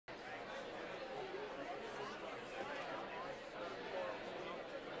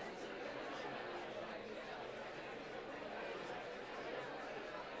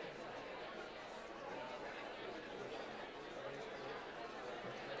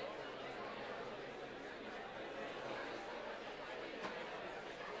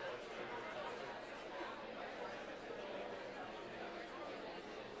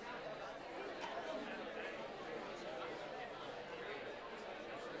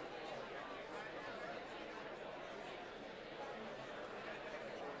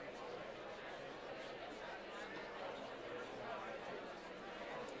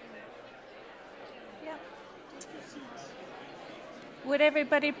Would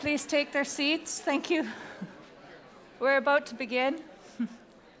everybody please take their seats? Thank you. We're about to begin.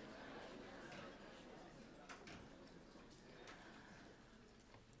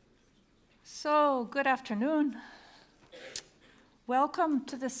 So, good afternoon. Welcome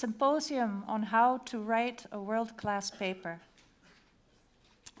to the symposium on how to write a world-class paper.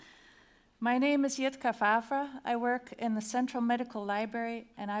 My name is Jitka Vavra. I work in the Central Medical Library,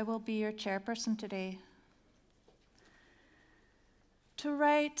 and I will be your chairperson today. To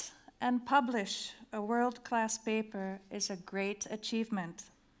write and publish a world-class paper is a great achievement.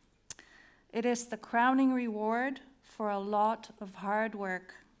 It is the crowning reward for a lot of hard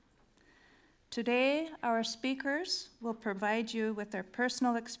work. Today, our speakers will provide you with their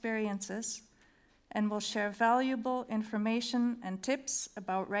personal experiences and will share valuable information and tips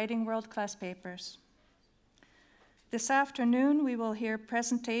about writing world-class papers. This afternoon, we will hear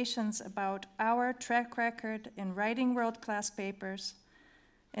presentations about our track record in writing world-class papers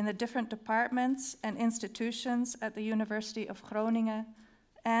in the different departments and institutions at the University of Groningen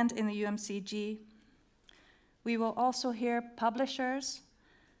and in the UMCG. We will also hear publishers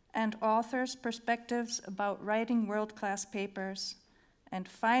and authors' perspectives about writing world-class papers, and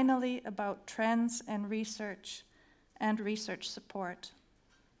finally about trends and research support.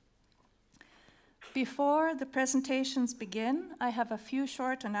 Before the presentations begin, I have a few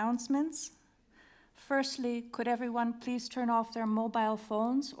short announcements. Firstly, could everyone please turn off their mobile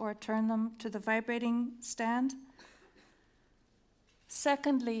phones or turn them to the vibrating stand?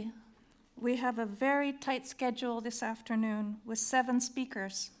 Secondly, we have a very tight schedule this afternoon with 7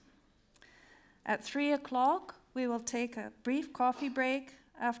 speakers. At 3 o'clock, we will take a brief coffee break,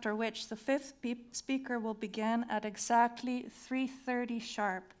 after which the 5th speaker will begin at exactly 3:30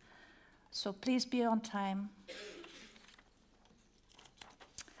 sharp. So please be on time.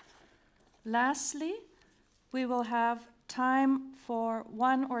 Lastly, we will have time for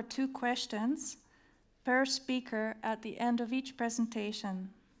 1 or 2 questions per speaker at the end of each presentation.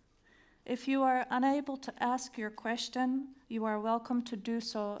 If you are unable to ask your question, you are welcome to do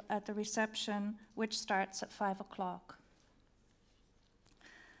so at the reception, which starts at 5 o'clock.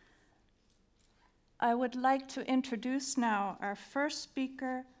 I would like to introduce now our first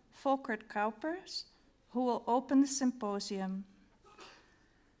speaker, Volkert Chairperson, who will open the symposium.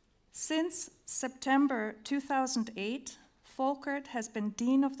 Since September 2008, Volkert has been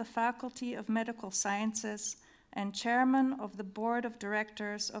Dean of the Faculty of Medical Sciences and Chairman of the Board of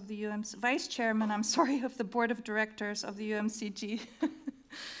Directors of the Vice Chairman, of the Board of Directors of the UMCG.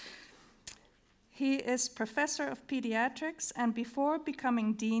 He is Professor of Pediatrics, and before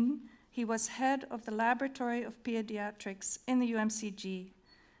becoming Dean, he was head of the Laboratory of Pediatrics in the UMCG.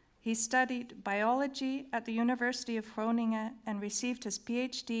 He studied biology at the University of Groningen and received his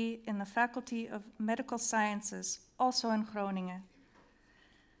PhD in the Faculty of Medical Sciences, also in Groningen.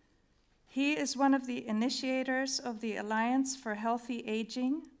 He is one of the initiators of the Alliance for Healthy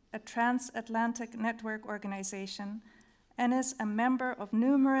Aging, a transatlantic network organization, and is a member of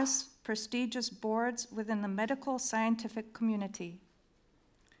numerous prestigious boards within the medical scientific community.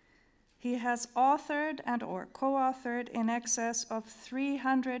 He has authored and or co-authored in excess of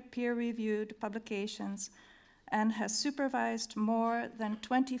 300 peer-reviewed publications and has supervised more than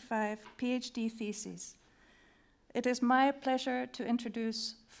 25 PhD theses. It is my pleasure to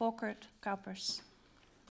introduce Volkert Chairperson.